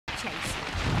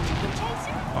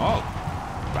Oh,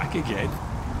 back again.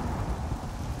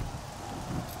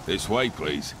 This way,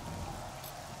 please.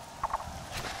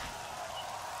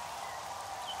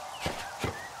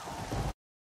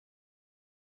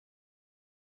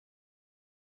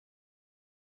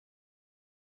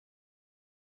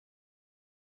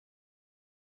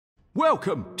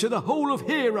 Welcome to the Hall of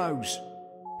Heroes.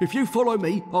 If you follow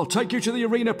me, I'll take you to the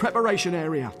arena preparation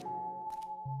area.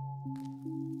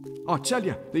 I tell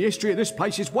you, the history of this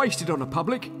place is wasted on the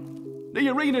public. The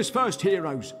arena's first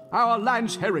heroes, our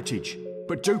land's heritage.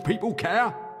 But do people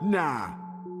care? Nah.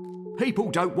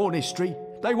 People don't want history,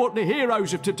 they want the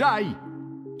heroes of today.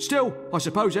 Still, I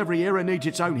suppose every era needs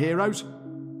its own heroes.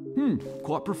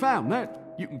 Quite profound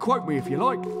that. You can quote me if you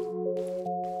like.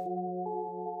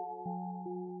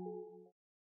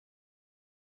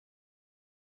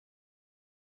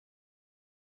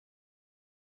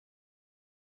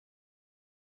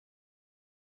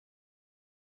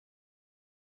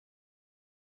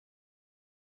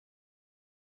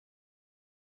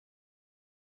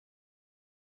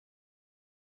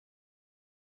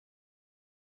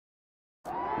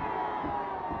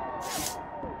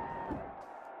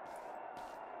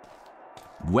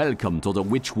 Welcome to the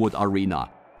Witchwood Arena.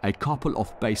 A couple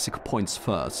of basic points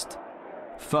first.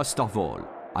 First of all,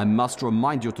 I must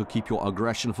remind you to keep your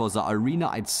aggression for the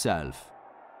arena itself.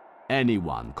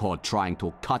 Anyone caught trying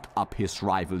to cut up his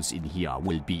rivals in here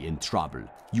will be in trouble.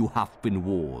 You have been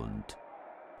warned.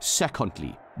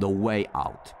 Secondly, the way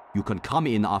out. You can come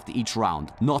in after each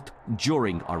round, not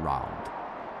during a round.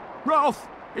 Ralph,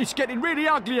 it's getting really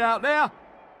ugly out there.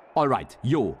 Alright,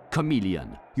 you,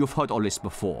 Chameleon. You've heard all this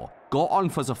before. Go on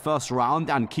for the first round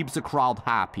and keep the crowd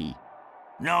happy.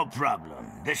 No problem.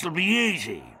 This'll be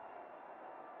easy.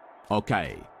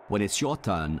 Okay, when it's your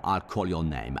turn, I'll call your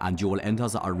name and you will enter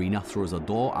the arena through the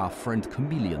door our friend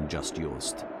Chameleon just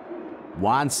used.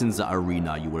 Once in the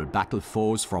arena, you will battle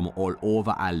foes from all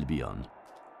over Albion.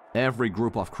 Every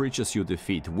group of creatures you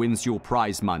defeat wins you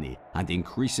prize money and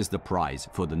increases the prize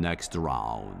for the next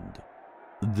round.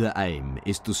 The aim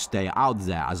is to stay out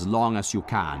there as long as you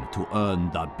can to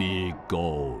earn the big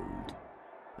gold.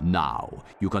 Now,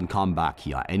 you can come back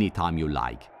here anytime you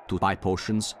like to buy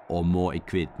potions or more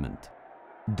equipment.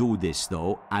 Do this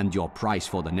though, and your price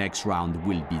for the next round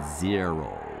will be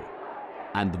 0.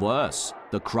 And worse,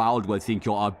 the crowd will think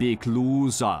you're a big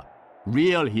loser.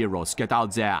 Real heroes get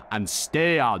out there and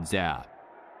stay out there.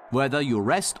 Whether you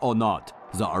rest or not,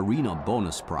 the arena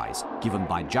bonus prize, given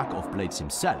by Jack of Blades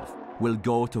himself, will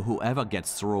go to whoever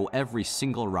gets through every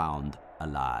single round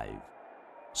alive.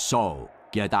 So,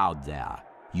 get out there,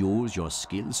 use your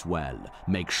skills well,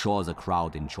 make sure the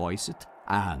crowd enjoys it,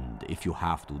 and if you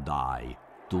have to die,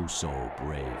 do so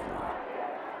bravely.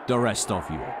 The rest of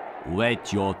you,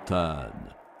 wait your turn.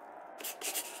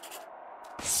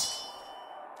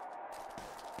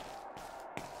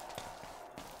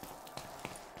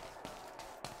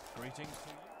 Greetings to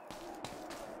you.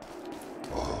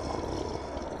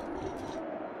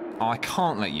 I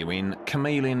can't let you in.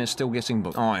 Chameleon is still getting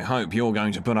booked. I hope you're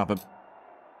going to put up a...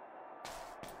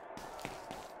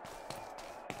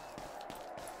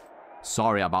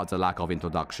 Sorry about the lack of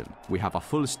introduction. We have a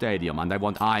full stadium and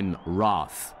I'm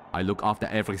Wrath. I look after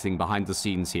everything behind the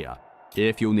scenes here.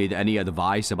 If you need any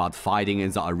advice about fighting in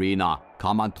the arena,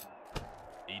 come on.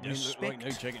 He doesn't look like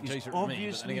no chicken chaser to me,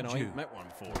 but then again, I ain't met one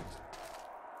before.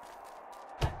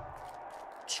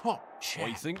 Top chap.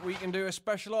 I think we can do a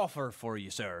special offer for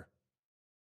you, sir.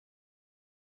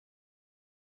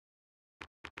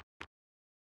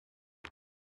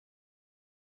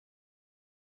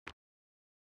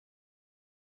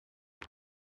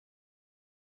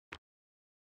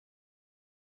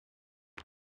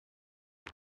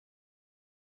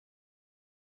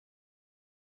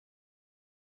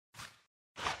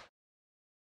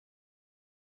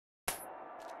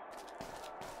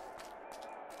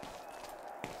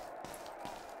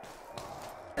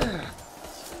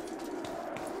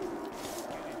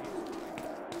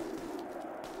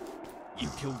 You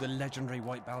killed the legendary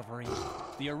white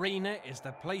Balverines. The arena is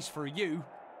the place for you.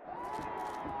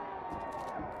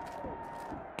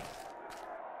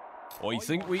 I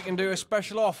think we can do a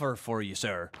special offer for you,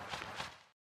 sir.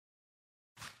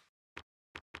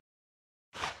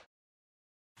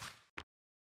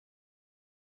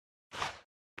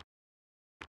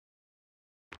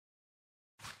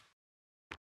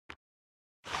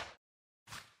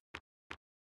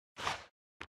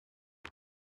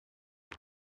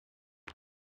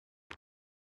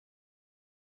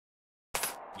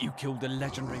 You killed the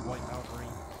legendary white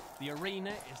Balverine. The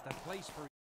arena is the place for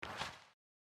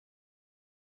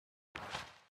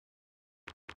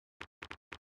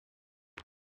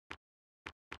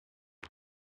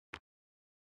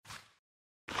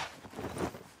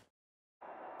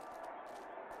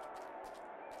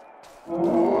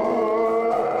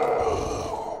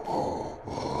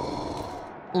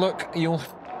Look, you'll...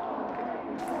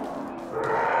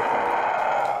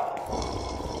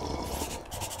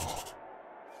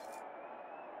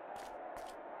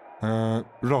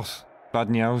 Ross, bad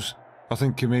news. I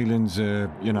think Chameleon's,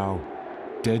 you know,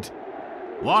 dead.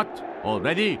 What?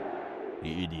 Already?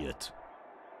 Idiot.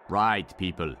 Right,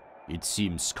 people. It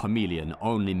seems Chameleon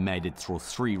only made it through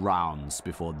 3 rounds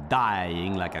before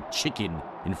dying like a chicken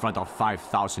in front of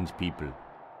 5,000 people.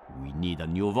 We need a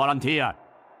new volunteer.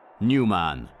 New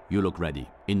man, you look ready.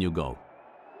 In you go.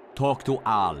 Talk to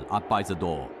Al up by the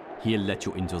door. He'll let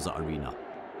you into the arena.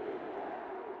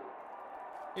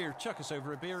 Here, chuck us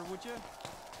over a beer, would you?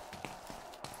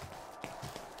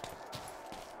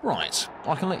 Right,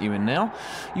 I can let you in now.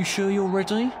 You sure you're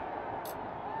ready?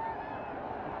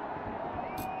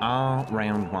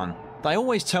 Round 1. They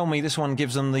always tell me this one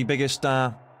gives them the biggest,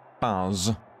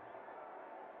 buzz.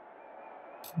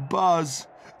 Buzz.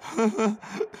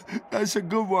 That's a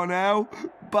good one, Al.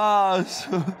 Buzz.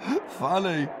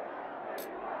 Funny.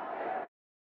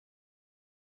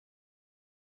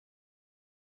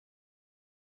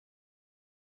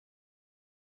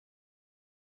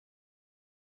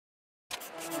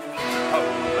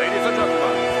 Ladies and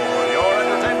gentlemen, for your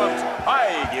entertainment,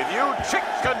 I give you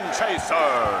Chicken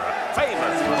Chaser,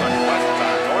 famous for the quest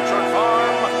at Orchard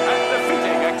Farm and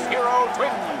defeating ex-hero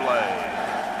Twinblade.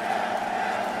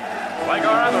 Like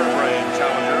our other brain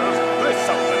challengers, this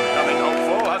something-coming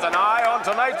hopeful has an eye on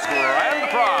tonight's grand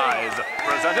prize,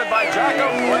 presented by Jack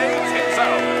of Blades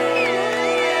himself.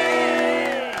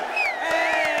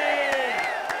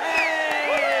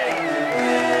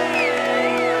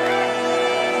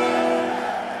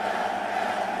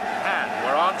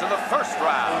 To the first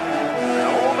round, an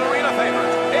old arena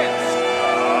favorite, it's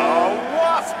the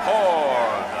Wasp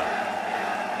Horde.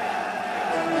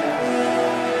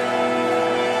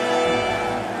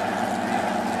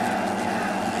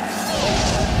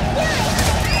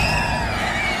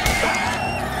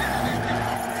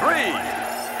 Three,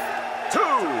 2,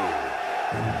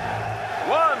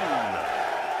 1,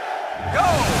 go!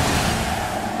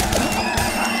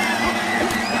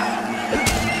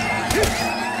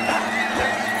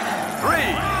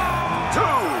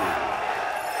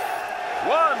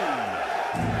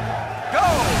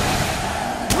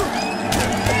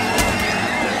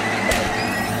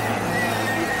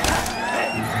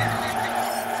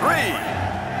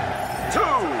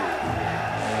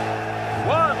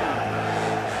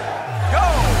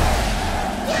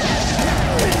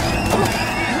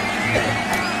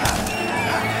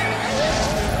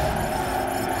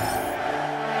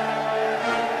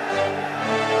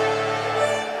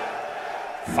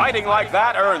 Fighting like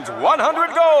that earns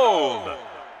 100 gold.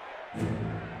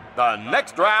 The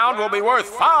next round will be worth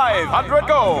 500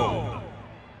 gold.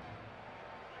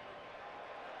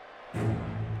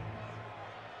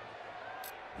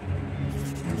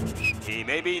 He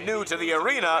may be new to the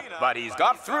arena, but he's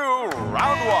got through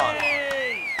round 1.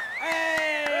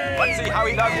 Let's see how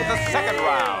he does with the second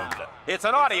round. It's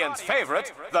an audience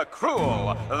favorite, the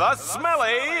cruel, the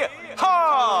smelly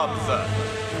Hobbes.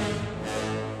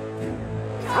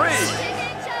 3,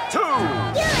 2,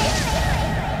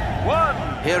 1.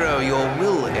 Hero, your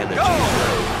will energy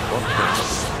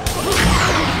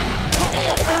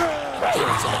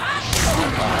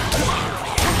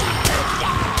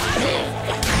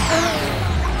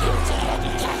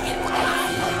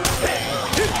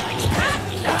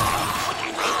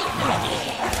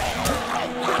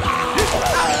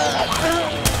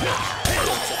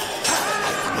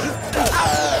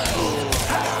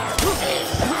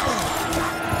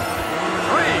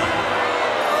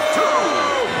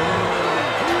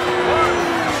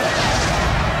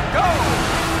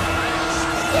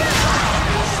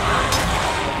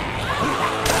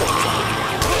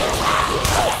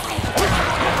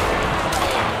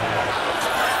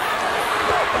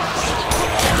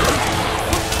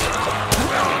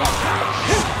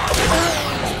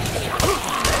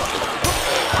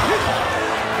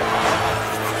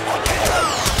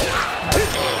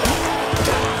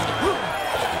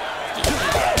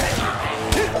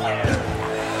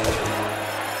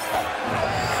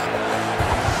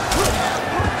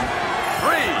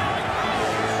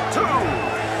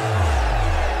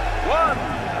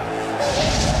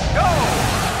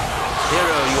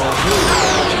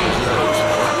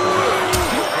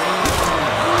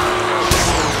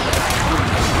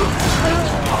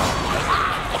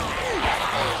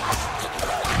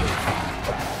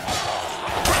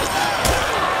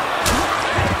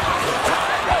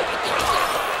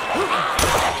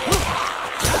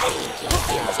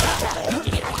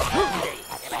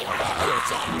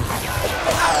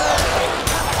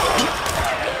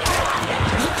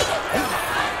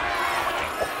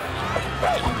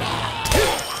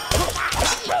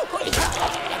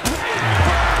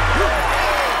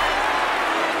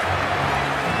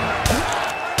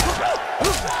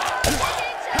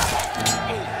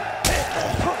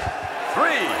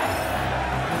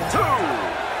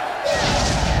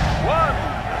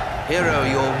Hero,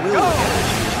 your will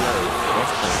energy is low.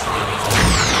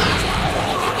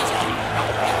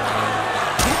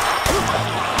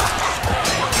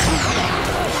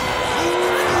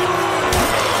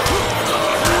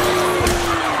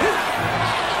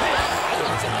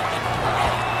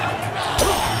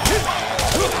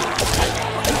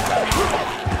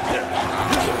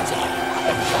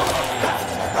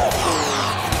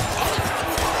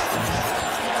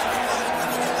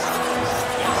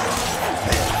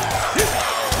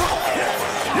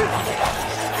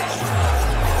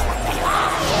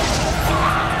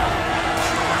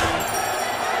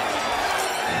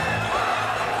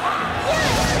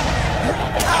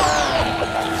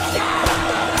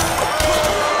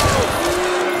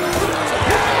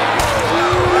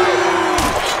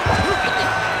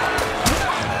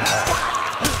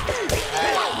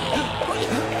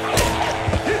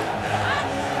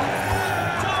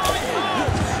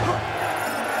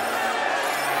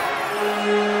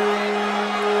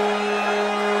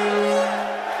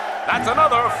 That's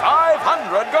another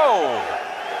 500 gold.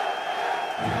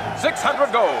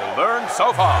 600 gold earned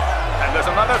so far. And there's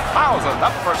another 1,000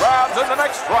 up for grabs in the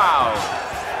next round.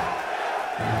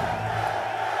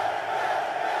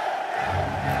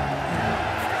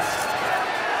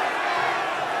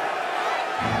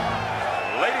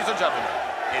 Ladies and gentlemen,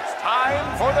 it's time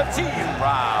for the team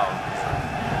rounds.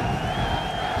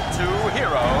 Two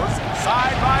heroes,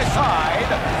 side by side,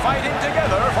 fighting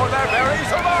together for their very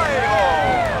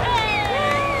survival.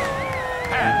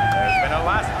 And there's been a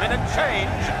last-minute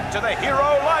change to the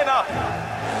hero lineup.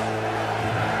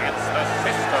 It's the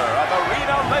sister of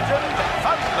arena legend,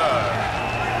 Thunder.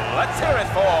 Let's hear it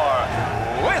for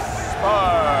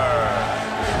Whisper.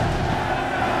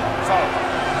 So,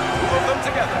 two of them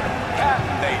together, can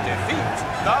they defeat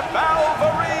the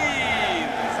Balverines?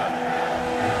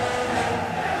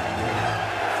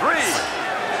 3,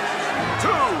 2,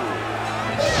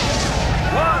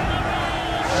 1,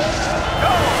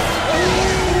 go!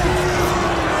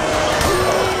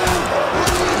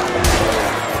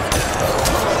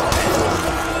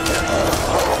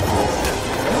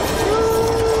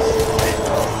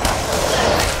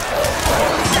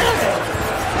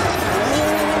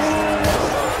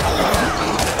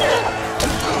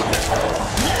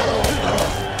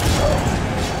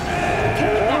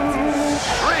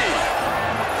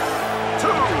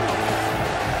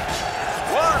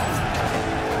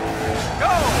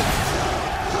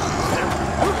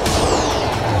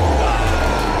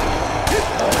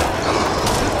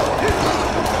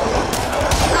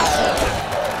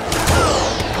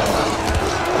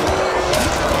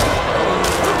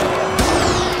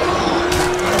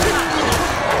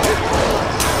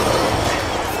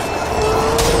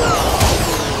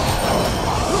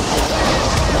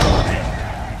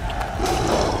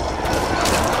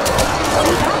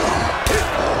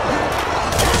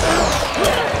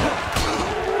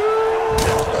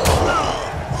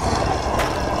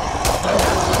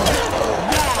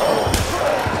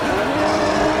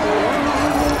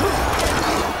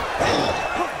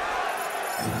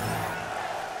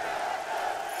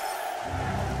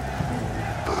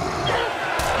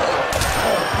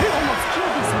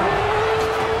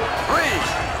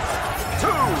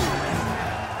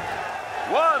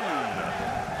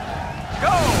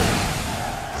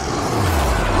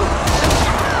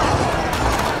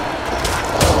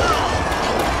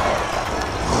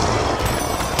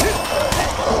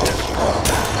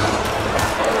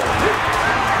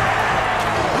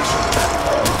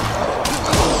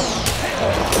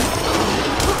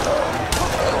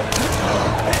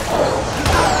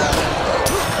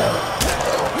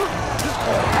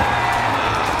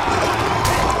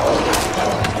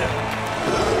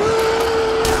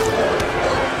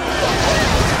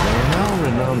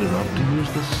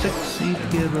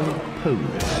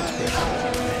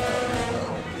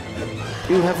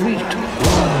 You have reached one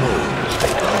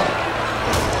state.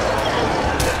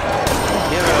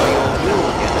 Hero, your will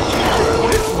energy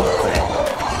is low.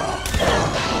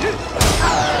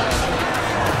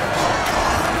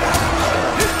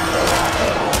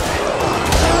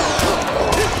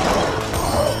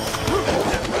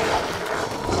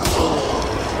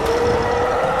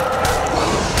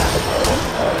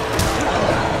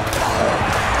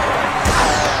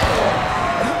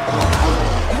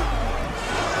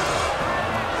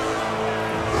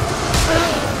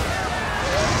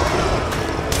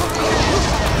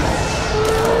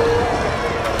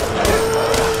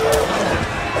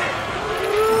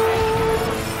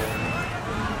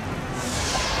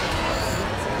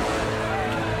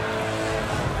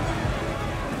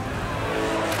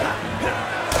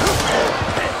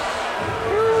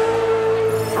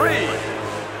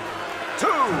 2,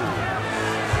 1,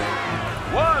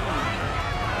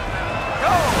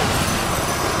 go!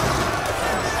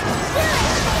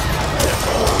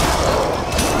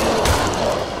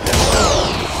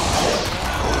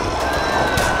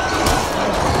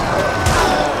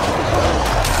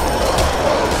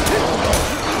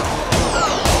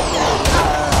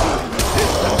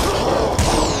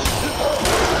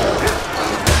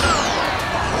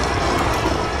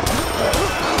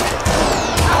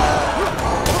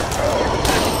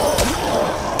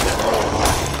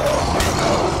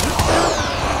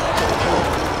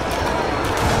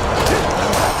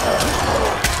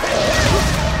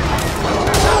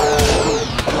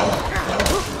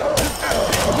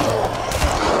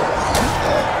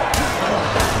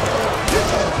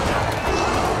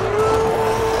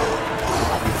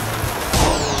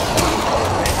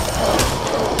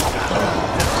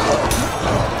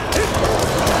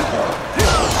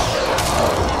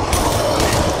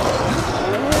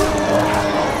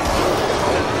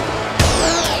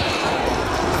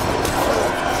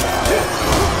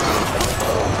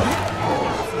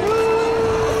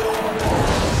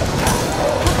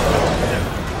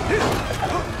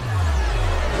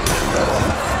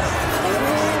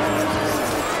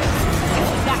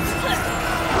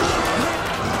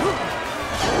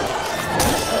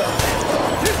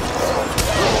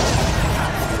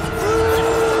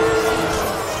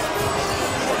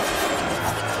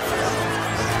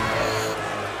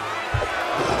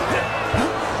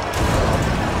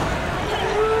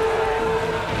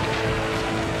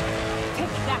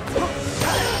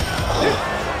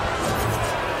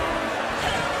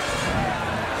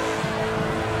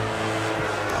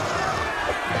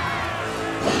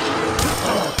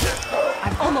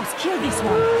 Almost killed this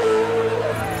one.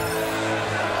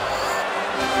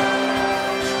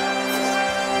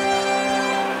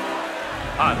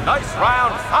 A nice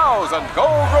round 1,000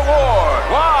 gold reward.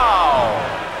 Wow!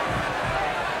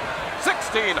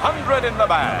 1,600 in the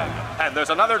bag. And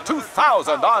there's another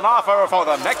 2,000 on offer for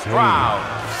the next round.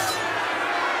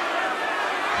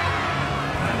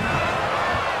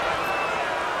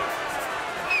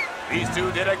 These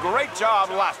two did a great job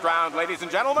last round, ladies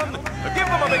and gentlemen. Give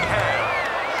them a big hand.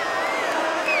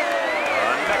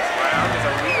 The next round is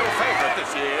a real favorite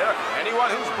this year. Anyone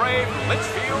who's braved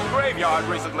Litchfield Graveyard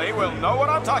recently will know what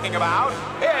I'm talking about.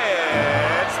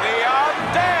 It's the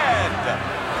Undead!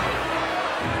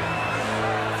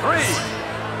 3,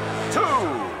 2,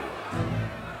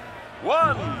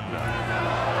 1,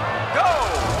 go!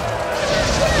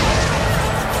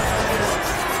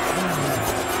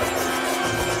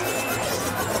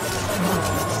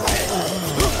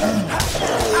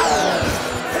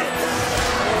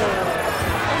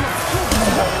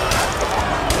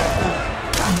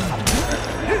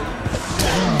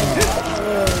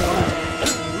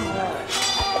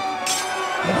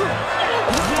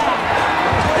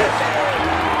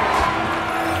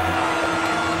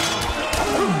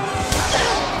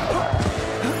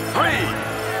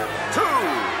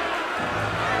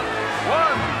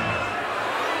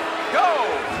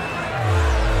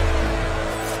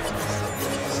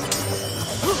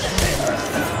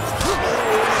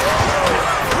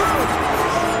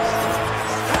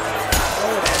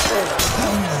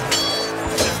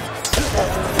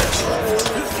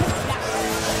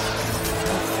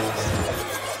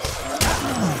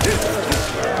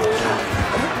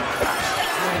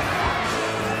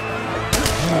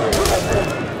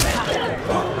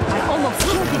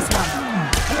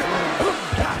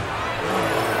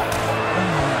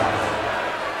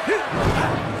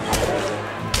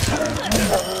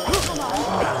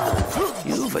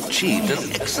 Achieved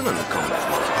an excellent combat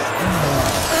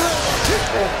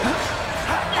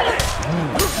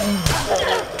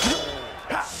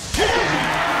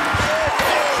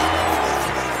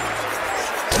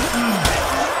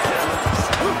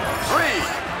Three,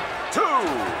 2,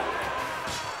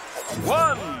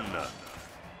 1,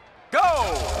 go!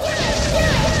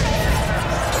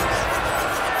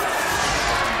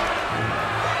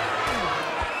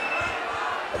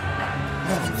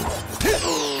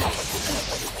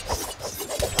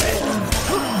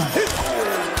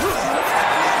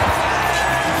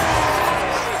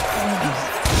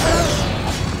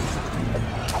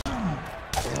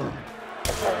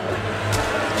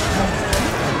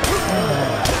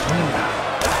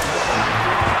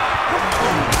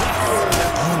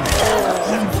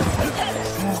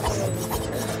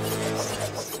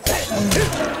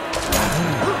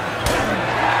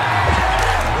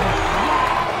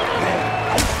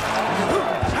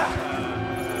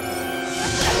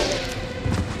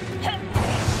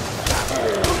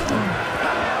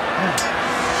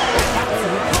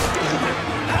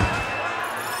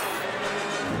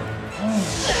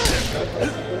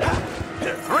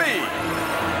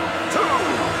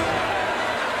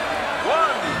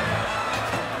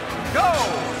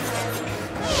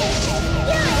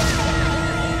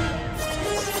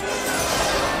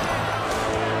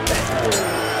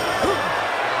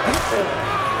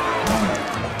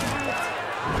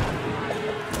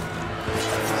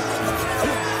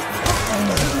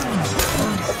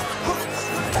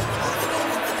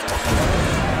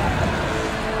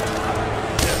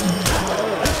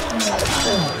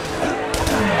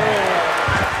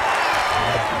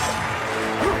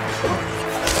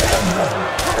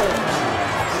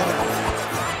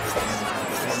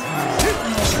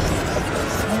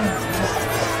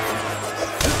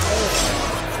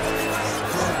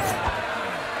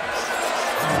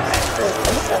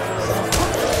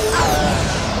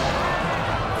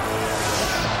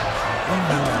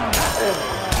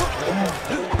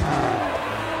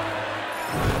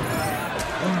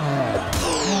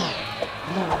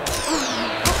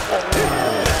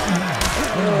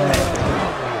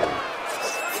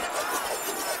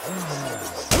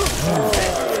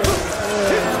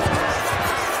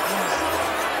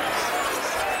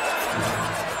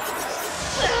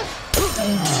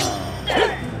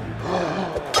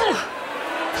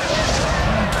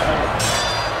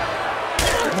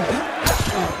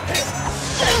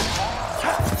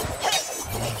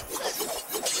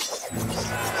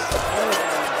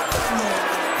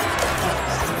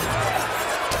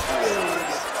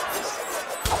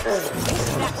 I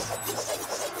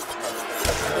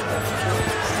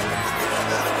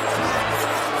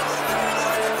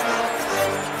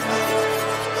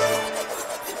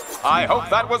hope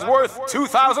that was worth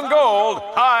 2,000 gold.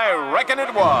 I reckon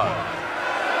it was.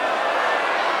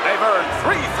 They've earned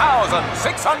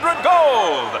 3,600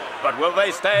 gold. But will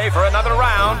they stay for another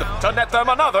round to net them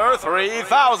another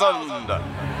 3,000?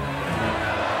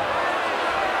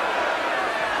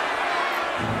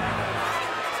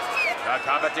 The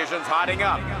competition's hotting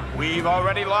up. We've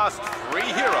already lost 3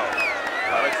 heroes.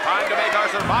 Well, it's time to make our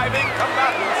surviving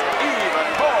combatants even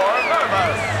more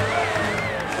nervous.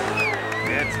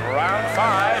 It's round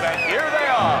 5, and here they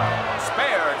are,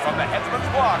 spared from the headsman's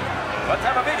block. Let's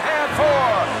have a big hand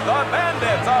for the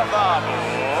Bandits of the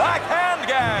Black Hand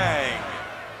Gang.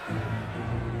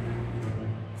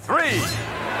 3,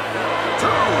 2,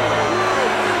 1.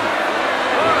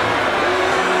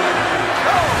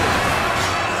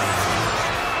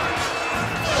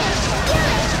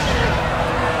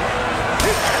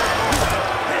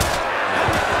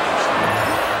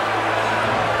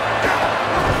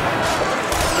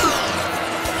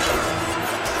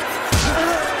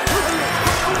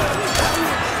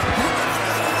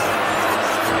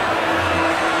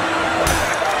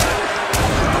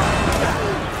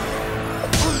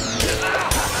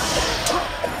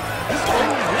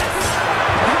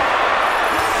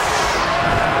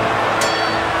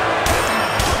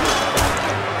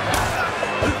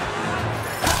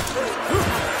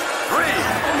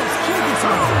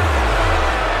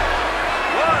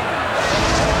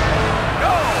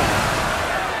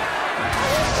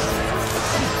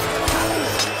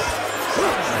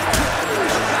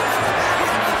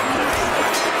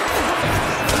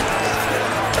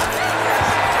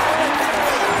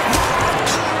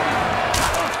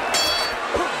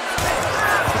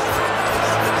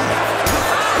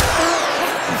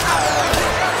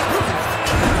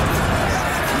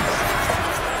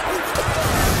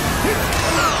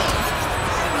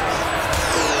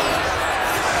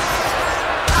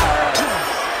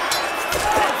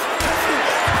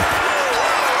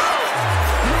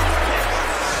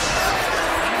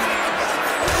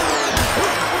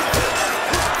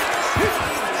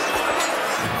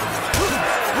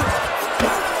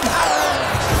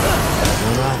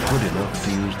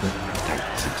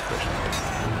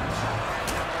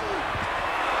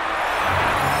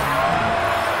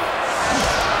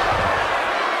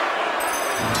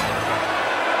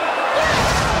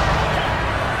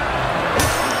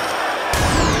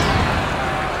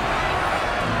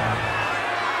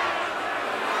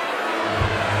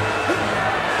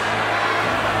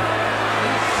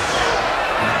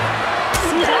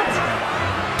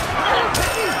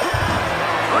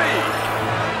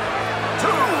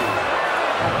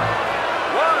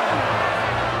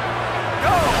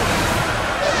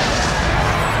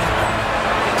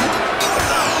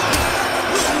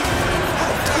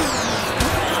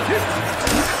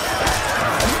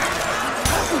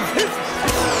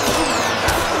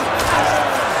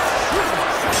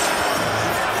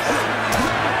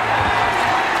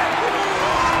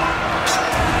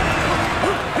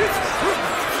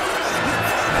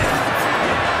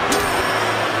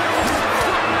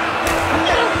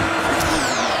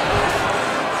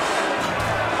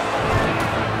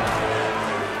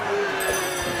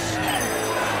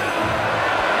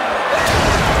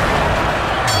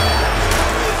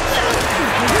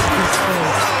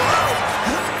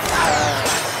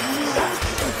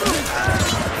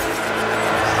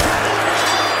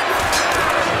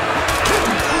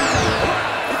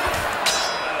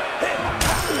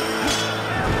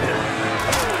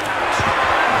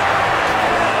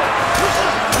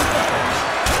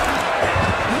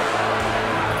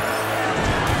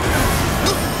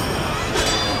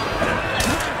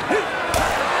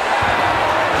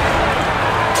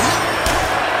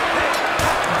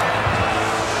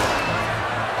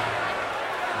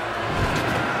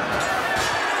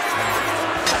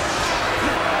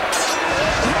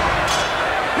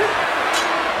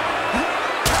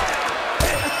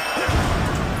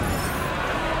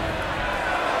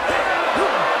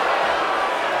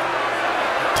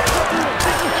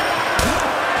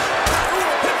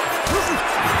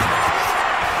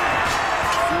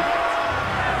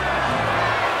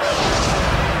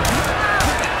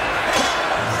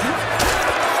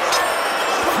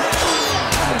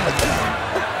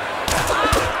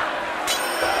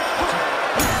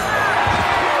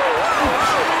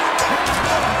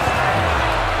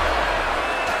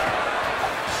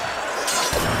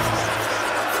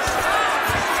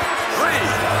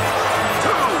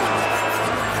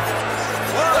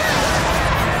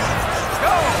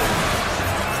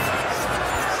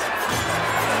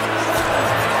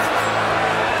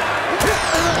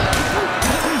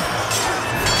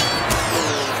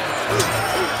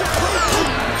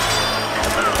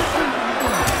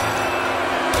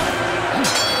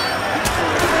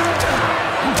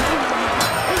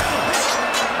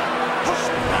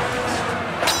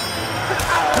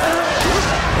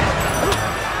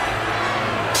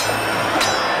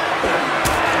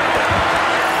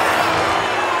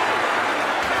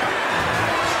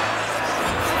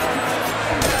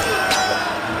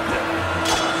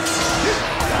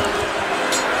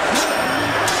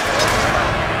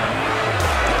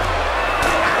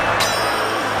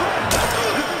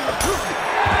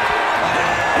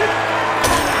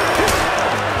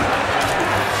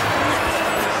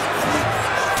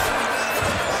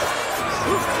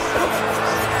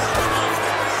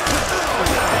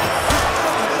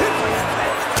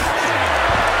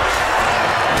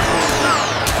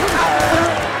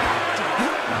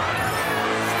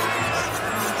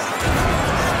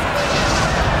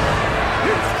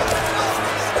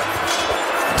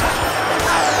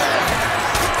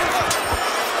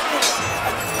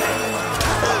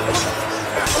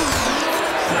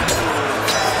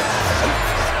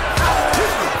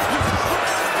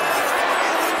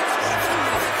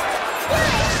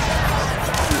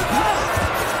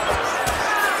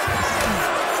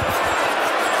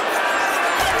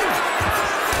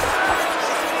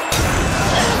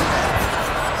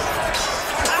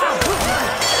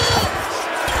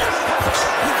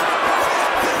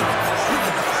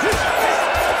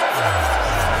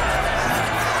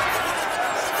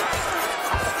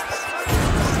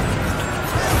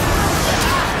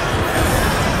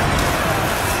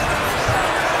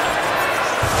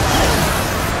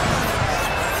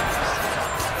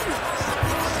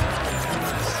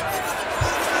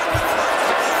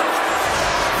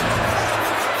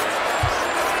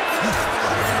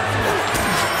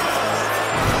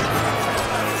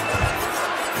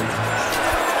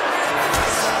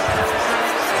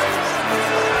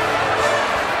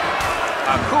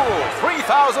 A cool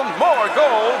 3,000 more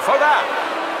gold for that.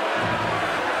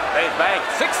 They've banked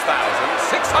 6,600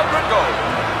 gold.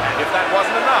 And if that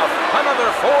wasn't enough, another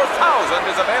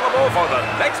 4,000 is available for the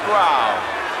next round.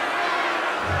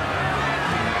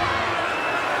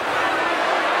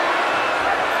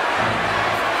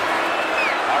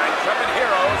 Our intrepid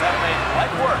heroes have made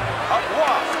light work of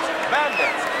Wasps,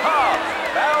 Bandits, Hobbes,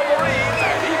 Balverines,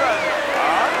 and even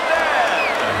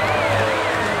Undeath.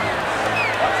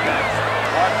 What's next?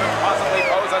 What could possibly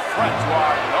pose a threat to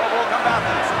our noble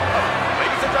combatants?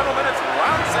 Ladies and gentlemen, it's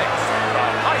round 6. The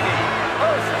mighty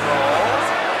Earth Trolls,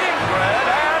 Ingrid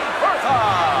and Bertha.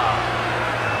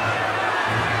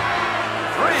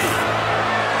 3,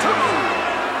 2,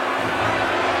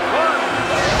 1,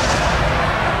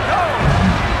 go!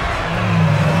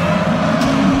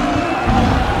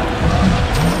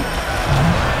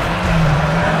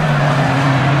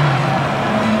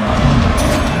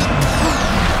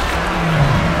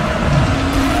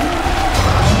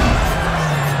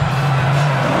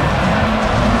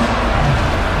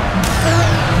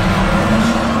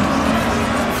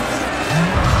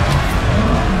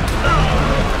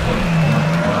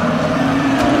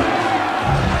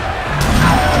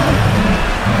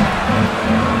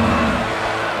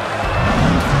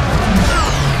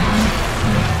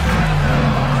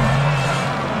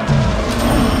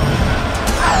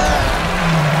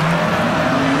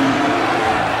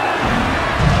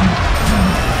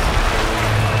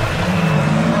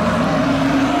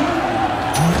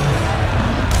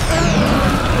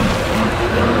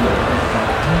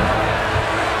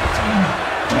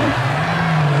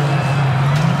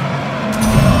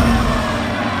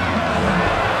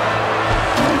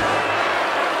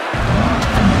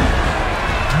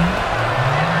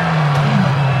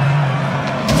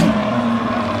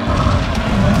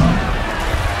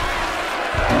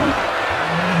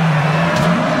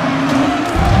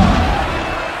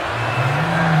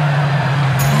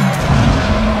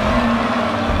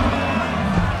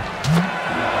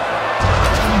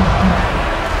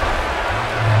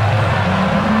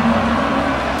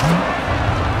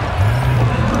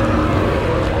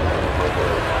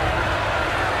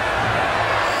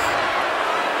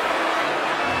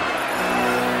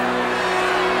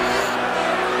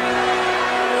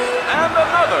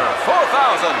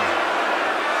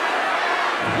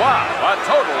 Wow, a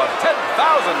total of 10,600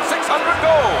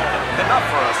 gold. Enough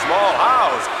for a small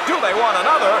house. Do they want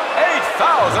another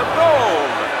 8,000 gold?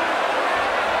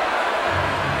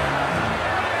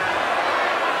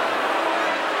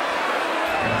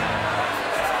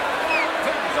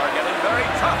 Things are getting very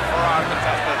tough for our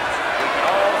contestants. We can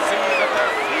all see that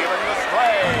they're feeling the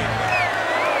strain.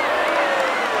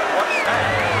 But what's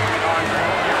stands between our two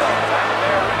heroes and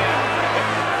their winning?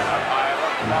 A pile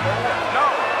of rubble? No!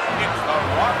 It's the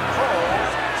Rock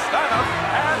Trolls, Stanhope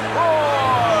and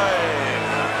Roy!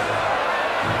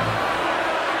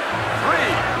 3,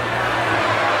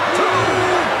 2,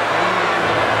 1,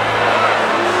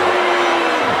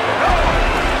 go!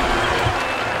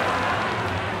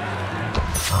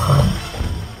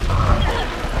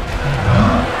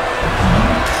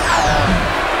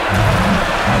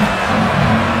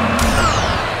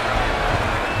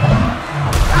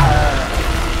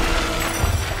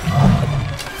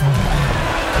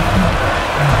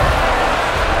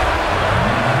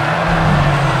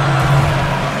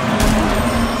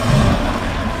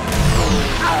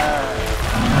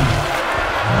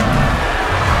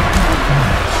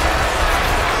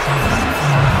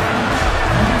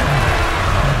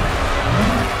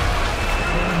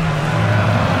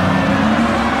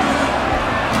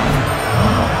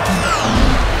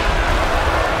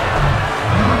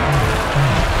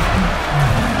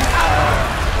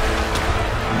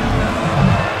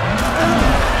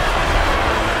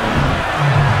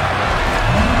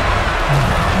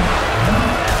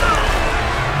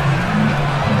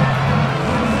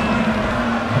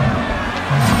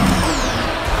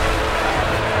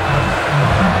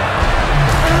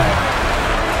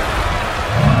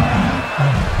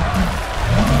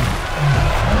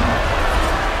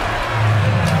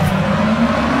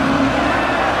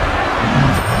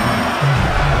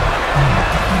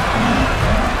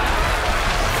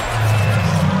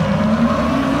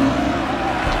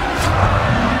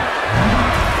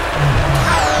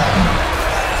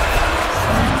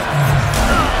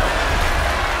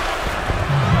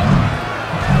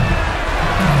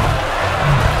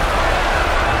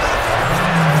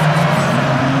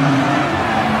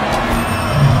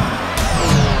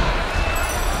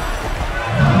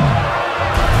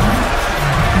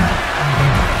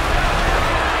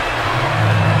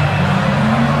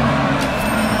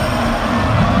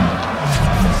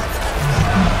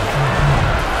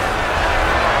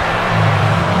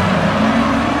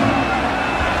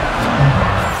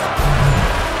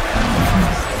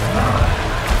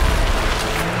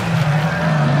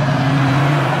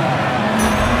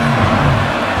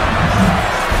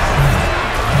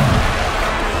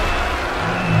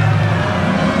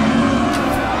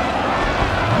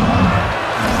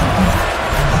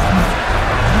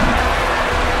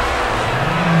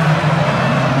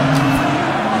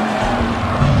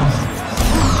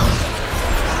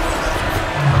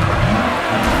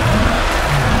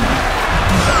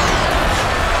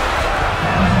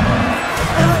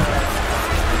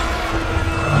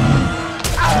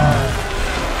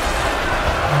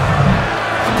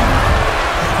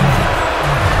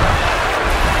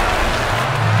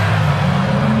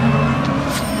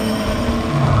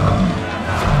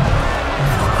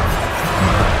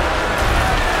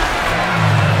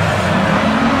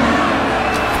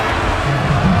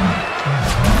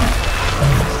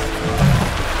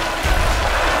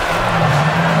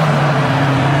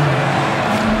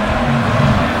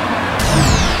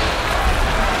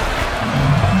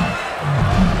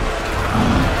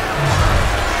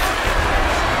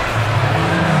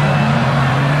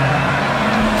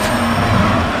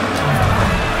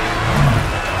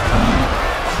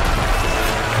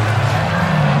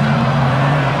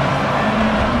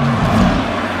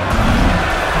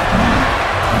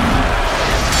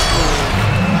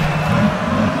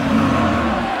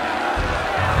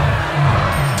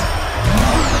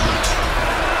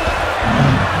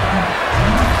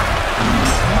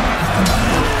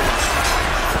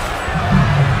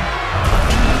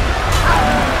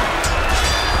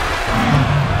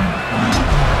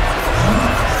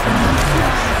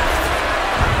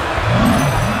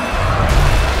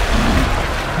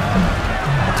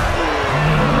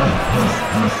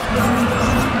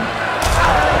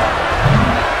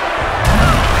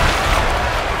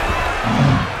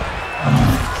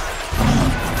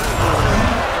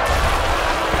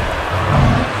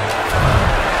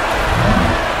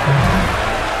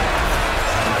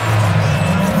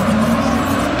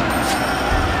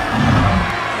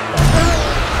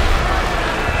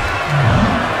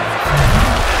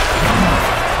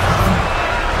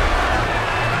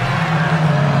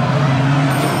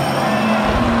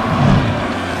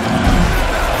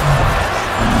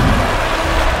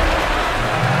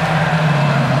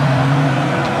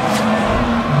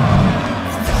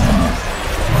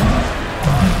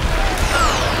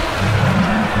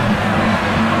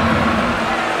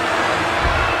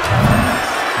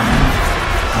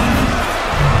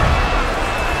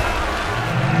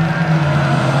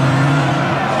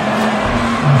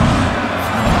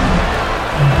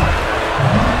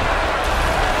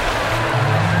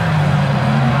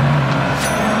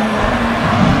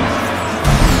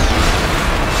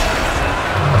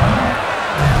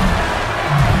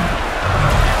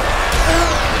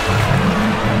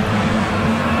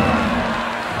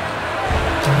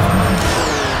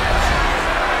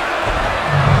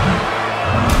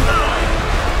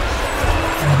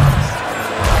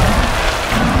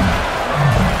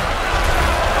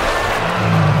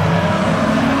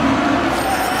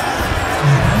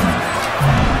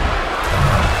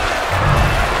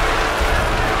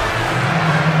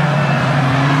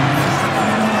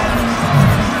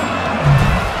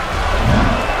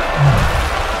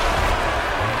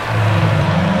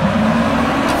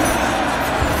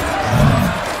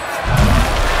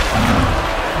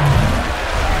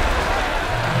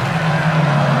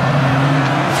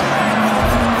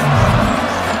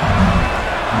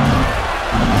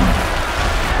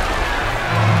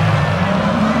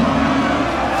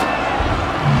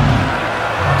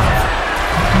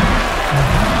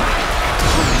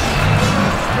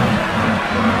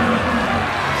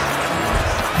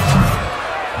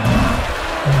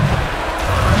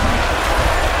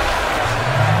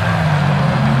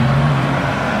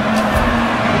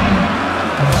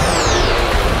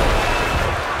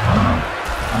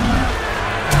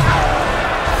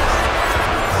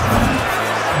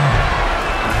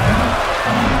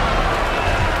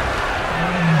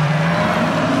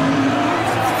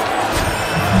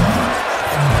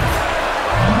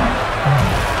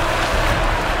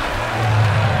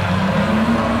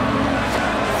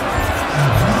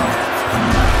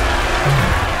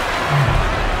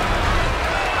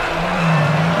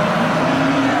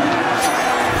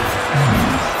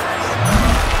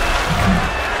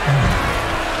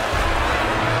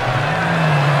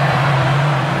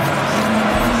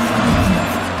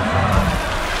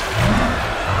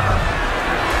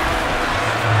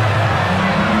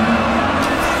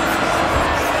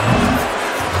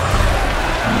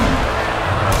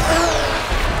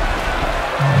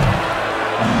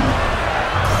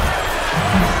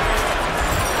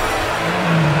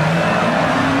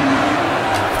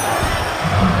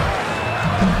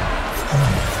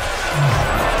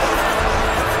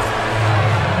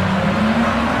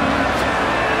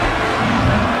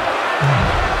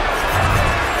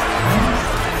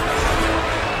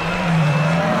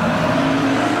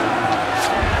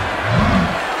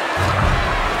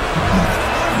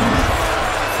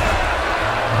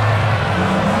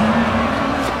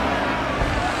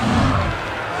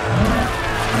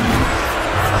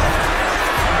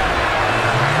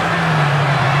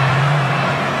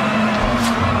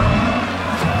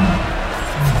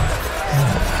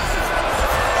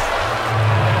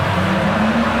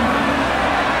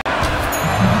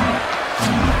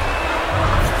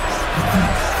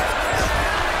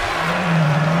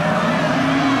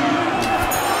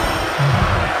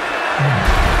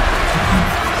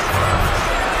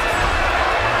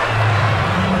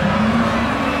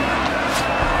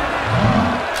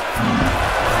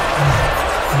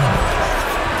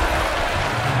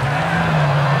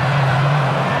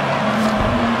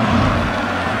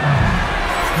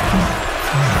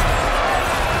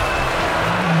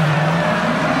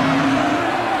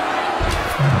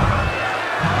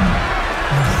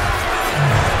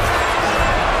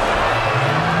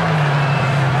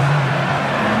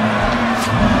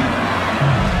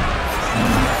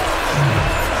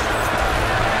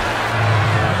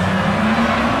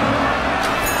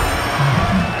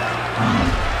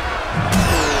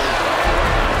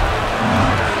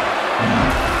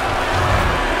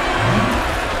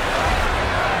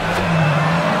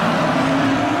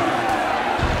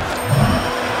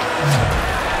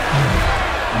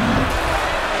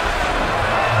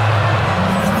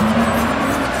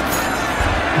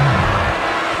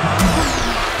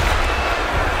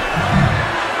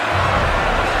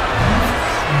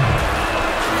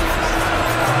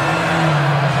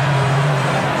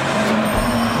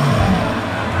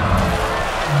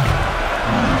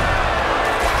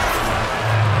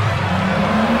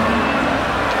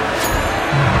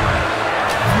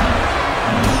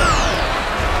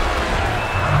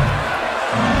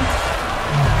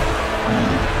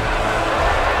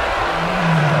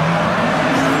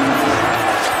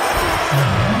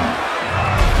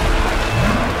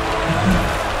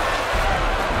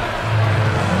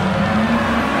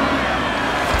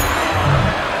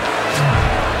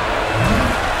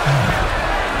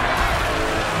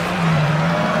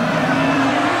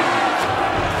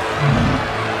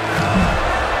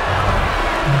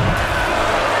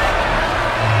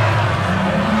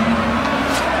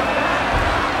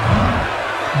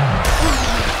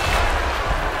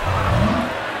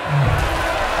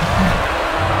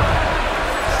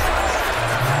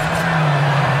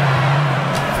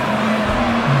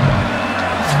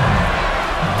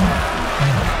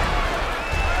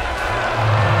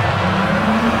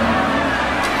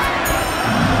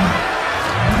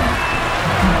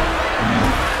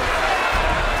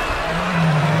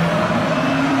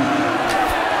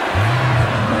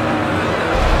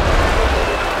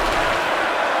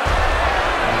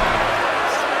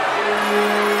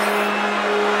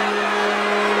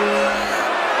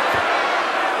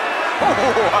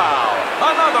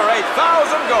 another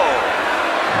 8,000 gold.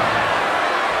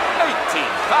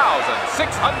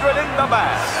 18,600 in the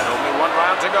bag, and only one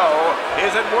round to go. Is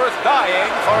it worth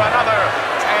dying for another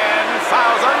 10,000?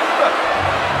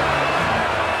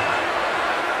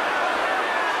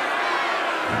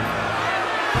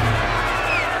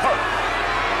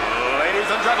 Ladies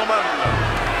and gentlemen,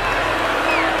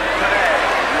 today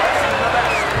you have seen the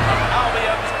best of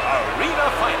Albion's arena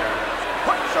fighters.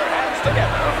 Put your hands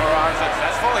together for our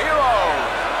successful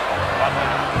heroes. But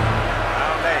now,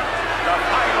 round 8, the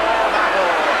final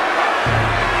battle.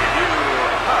 Give you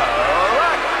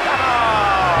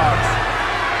Arachanox.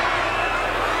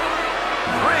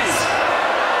 3,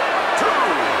 2,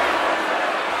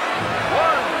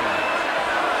 1,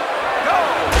 go!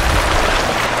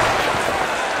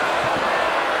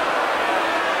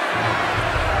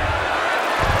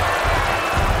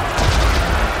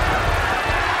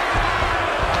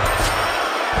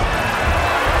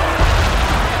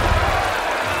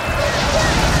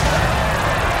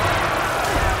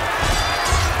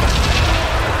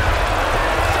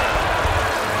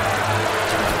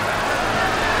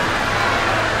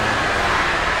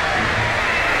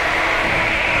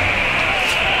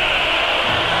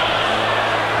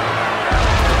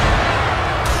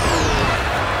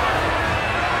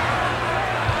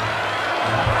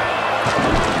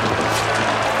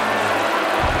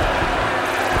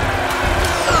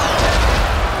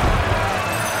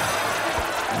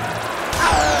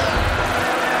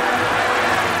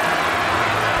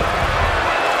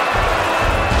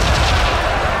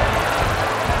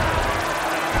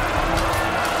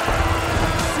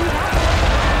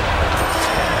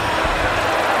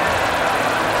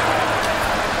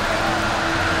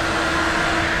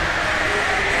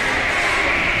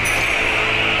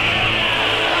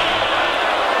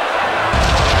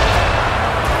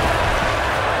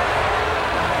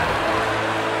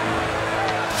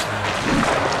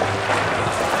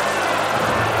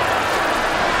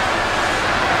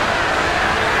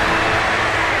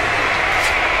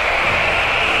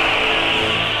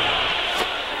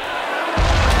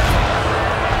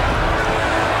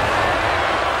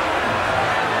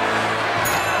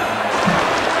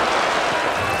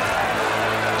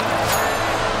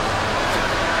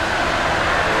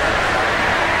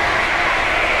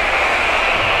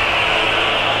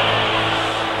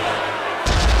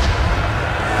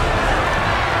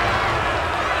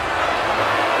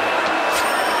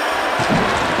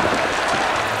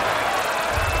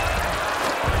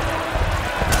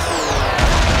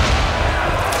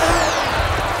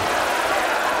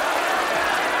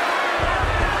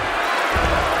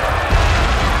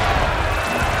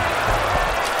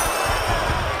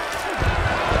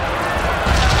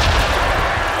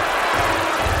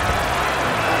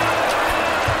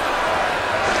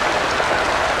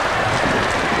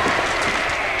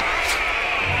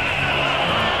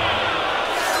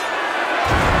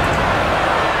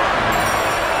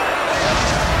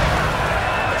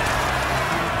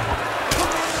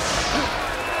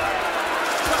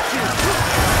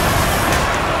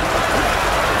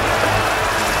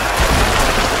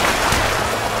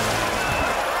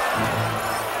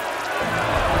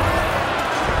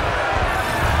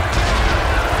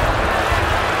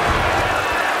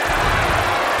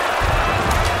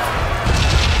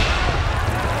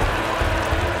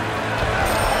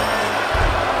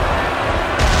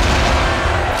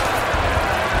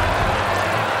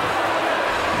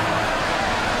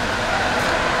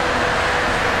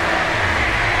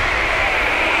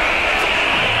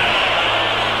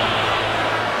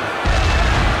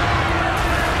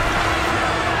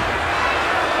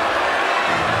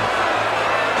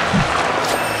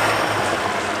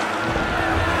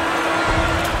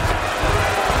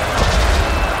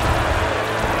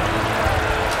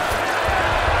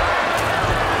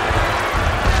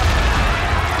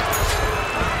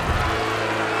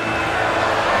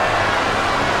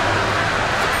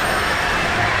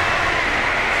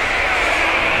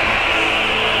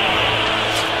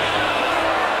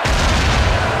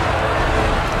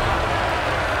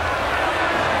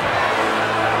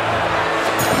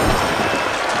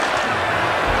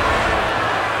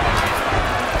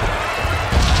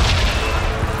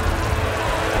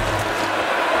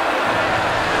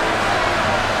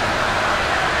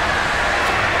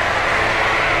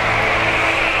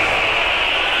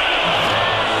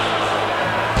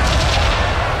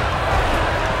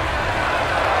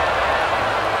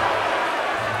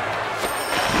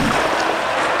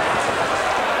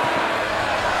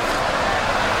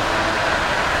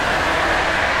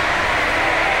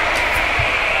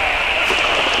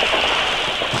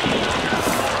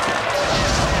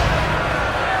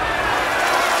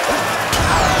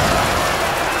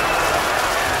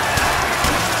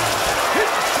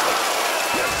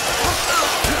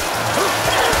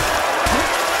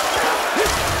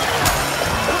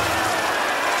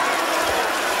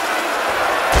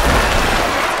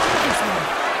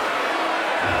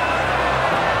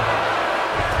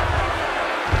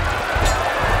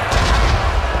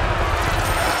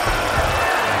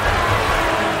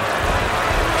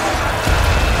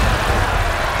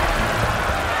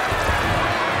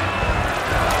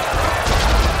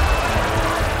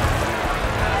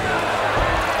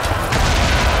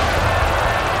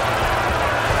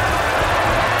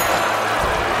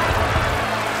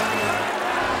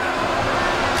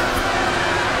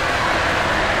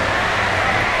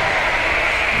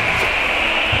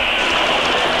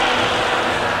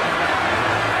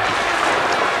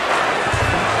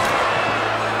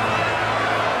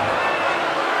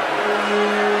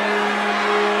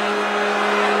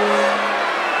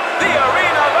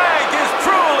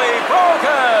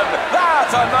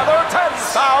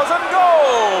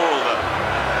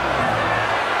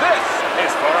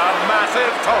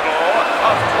 total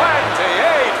of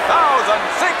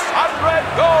 28,600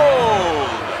 gold.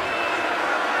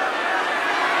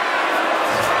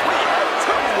 We have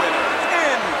 2 winners.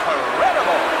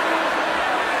 Incredible.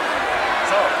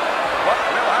 So, what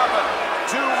will happen?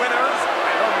 2 winners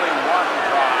and only 1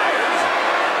 prize?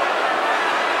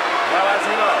 Well, as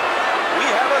you know, we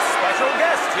have a special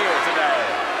guest here today.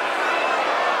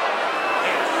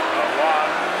 It's the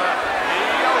one, the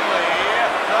only,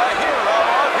 the hero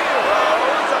of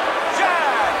heroes,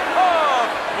 Jack of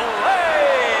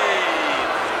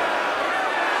Blades!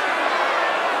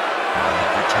 I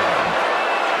have returned.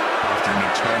 After an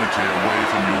eternity away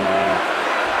from you all,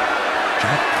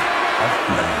 Jack of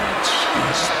Blades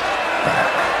is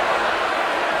back.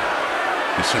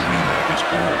 This arena is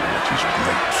all that is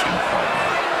great in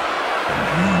Horde, and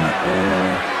you all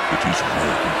that is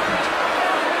radiant.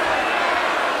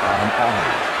 I am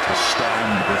honored to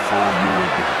stand before you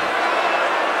again.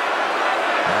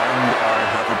 And I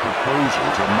have a proposal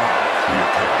to mark the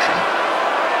occasion.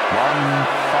 One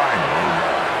final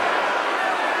round.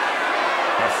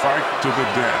 A fight to the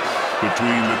death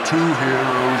between the 2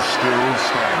 heroes still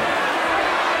standing.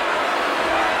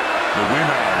 The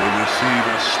winner will receive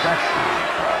a special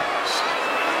prize.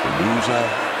 The loser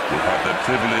will have the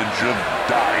privilege of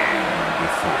dying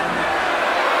before you.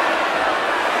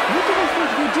 What do they think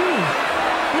they're doing?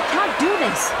 They can't do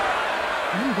this.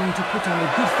 I'm going to put on a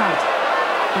good fight.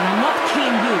 And I'm not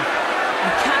killing you.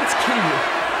 I can't kill you.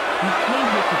 We came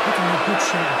here to put on a good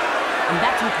show. And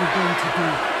that's what we're going to do.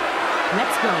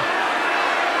 Let's go.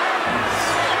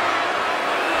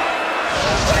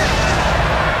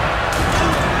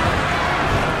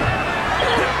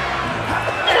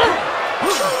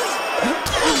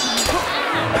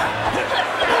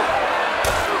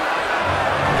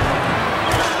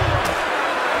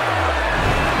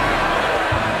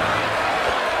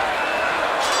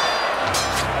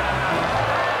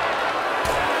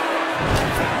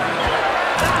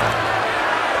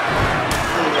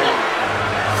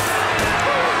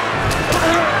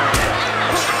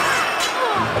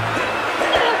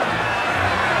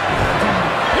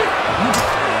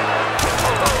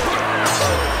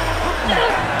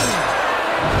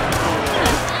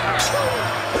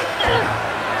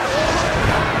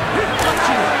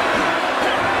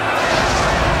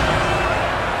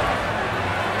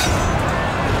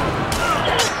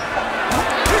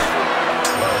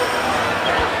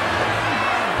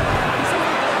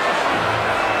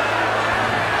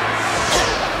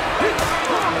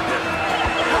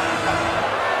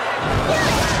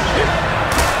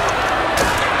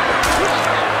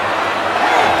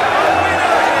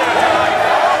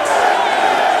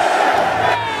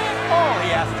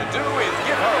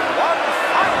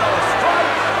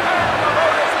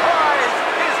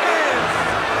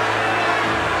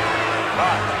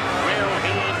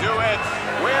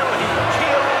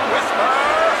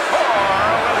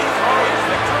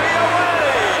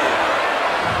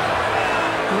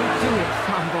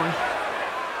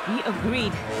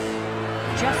 Agreed.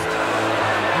 Just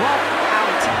walk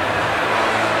out.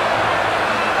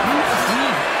 You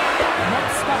agreed.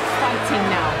 Let's stop fighting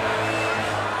now.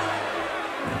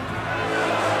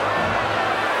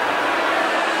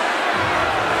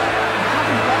 I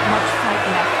haven't got much fight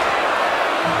left.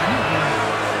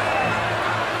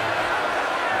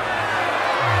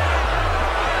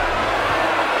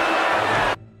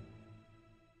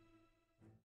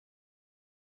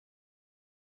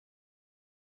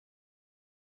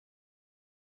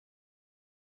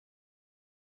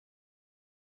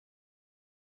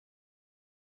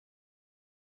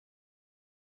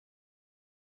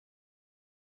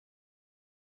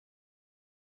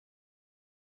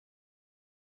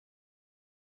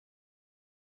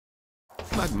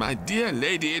 But my dear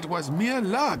lady, it was mere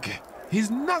luck. He's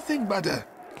nothing but a...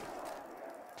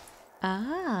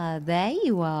 Ah, there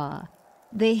you are.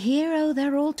 The hero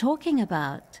they're all talking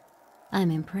about. I'm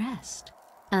impressed.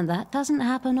 And that doesn't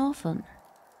happen often.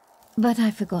 But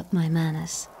I forgot my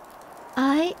manners.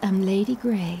 I am Lady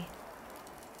Grey,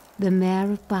 the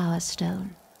Mayor of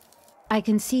Bowerstone. I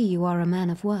can see you are a man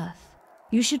of worth.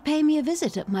 You should pay me a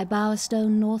visit at my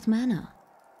Bowerstone North Manor.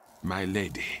 My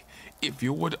lady, if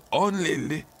you would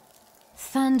only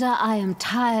Thunder, I am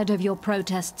tired of your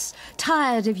protests,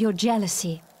 tired of your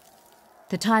jealousy.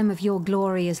 The time of your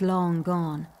glory is long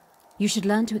gone. You should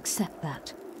learn to accept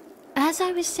that. As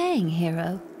I was saying,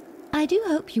 hero, I do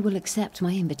hope you will accept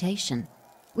my invitation.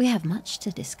 We have much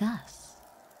to discuss.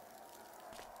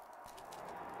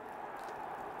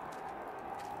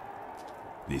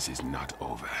 This is not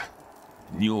over.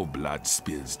 New blood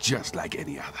spills just like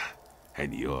any other,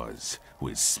 and yours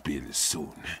will spill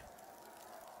soon.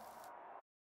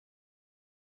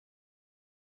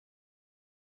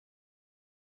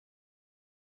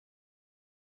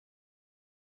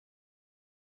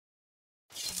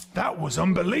 That was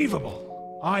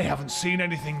unbelievable. I haven't seen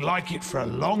anything like it for a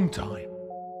long time.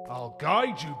 I'll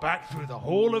guide you back through the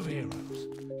Hall of Heroes.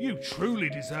 You truly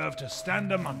deserve to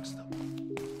stand amongst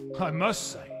them. I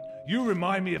must say, you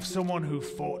remind me of someone who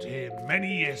fought here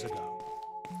many years ago.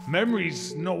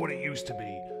 Memory's not what it used to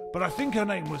be, but I think her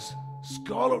name was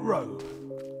Scarlet Robe.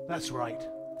 That's right.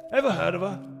 Ever heard of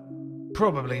her?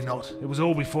 Probably not. It was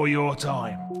all before your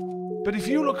time. But if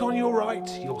you look on your right,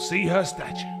 you'll see her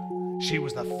statue. She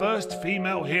was the first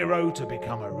female hero to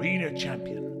become arena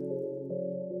champion.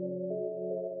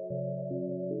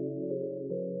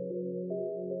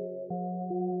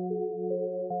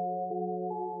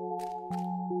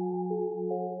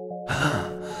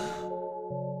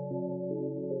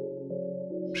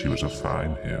 She was a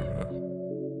fine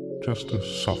hero, just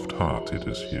as soft-hearted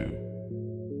as you.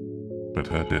 But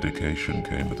her dedication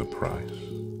came with a price.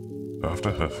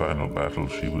 After her final battle,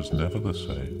 she was never the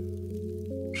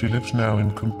same. She lives now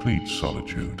in complete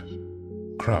solitude,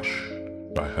 crushed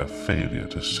by her failure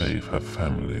to save her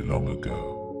family long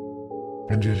ago.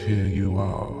 And yet here you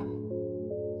are.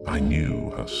 I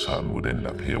knew her son would end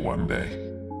up here one day.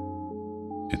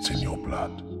 It's in your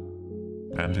blood,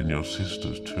 and in your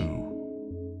sister's too.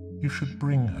 You should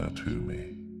bring her to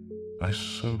me. I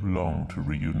so long to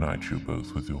reunite you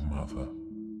both with your mother.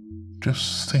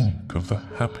 Just think of the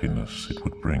happiness it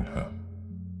would bring her.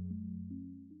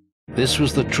 This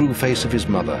was the true face of his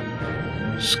mother,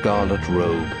 Scarlet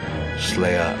Robe,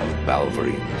 Slayer of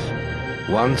Balverines.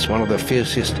 Once one of the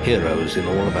fiercest heroes in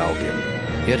all of Albion,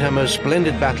 yet her most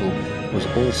splendid battle was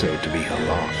also to be her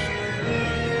last.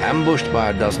 Ambushed by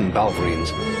a dozen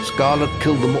Balverines, Scarlet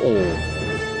killed them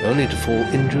all, only to fall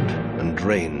injured and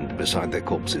drained beside their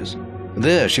corpses.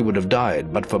 There she would have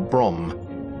died but for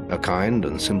Brom, a kind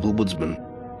and simple woodsman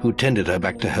who tended her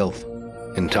back to health.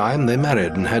 In time they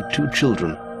married and had 2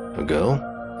 children, a girl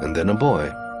and then a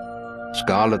boy.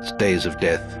 Scarlet's days of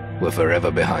death were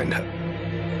forever behind her.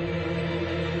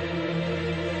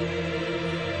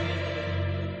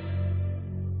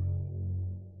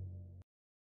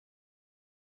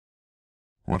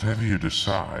 Whatever you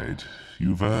decide,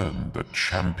 you've earned the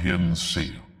Champion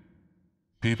Seal.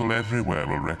 People everywhere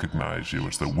will recognize you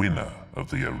as the winner of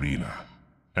the arena,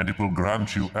 and it will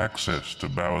grant you access to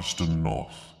Bowerston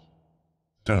North.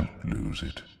 Don't lose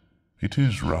it. It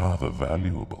is rather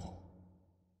valuable.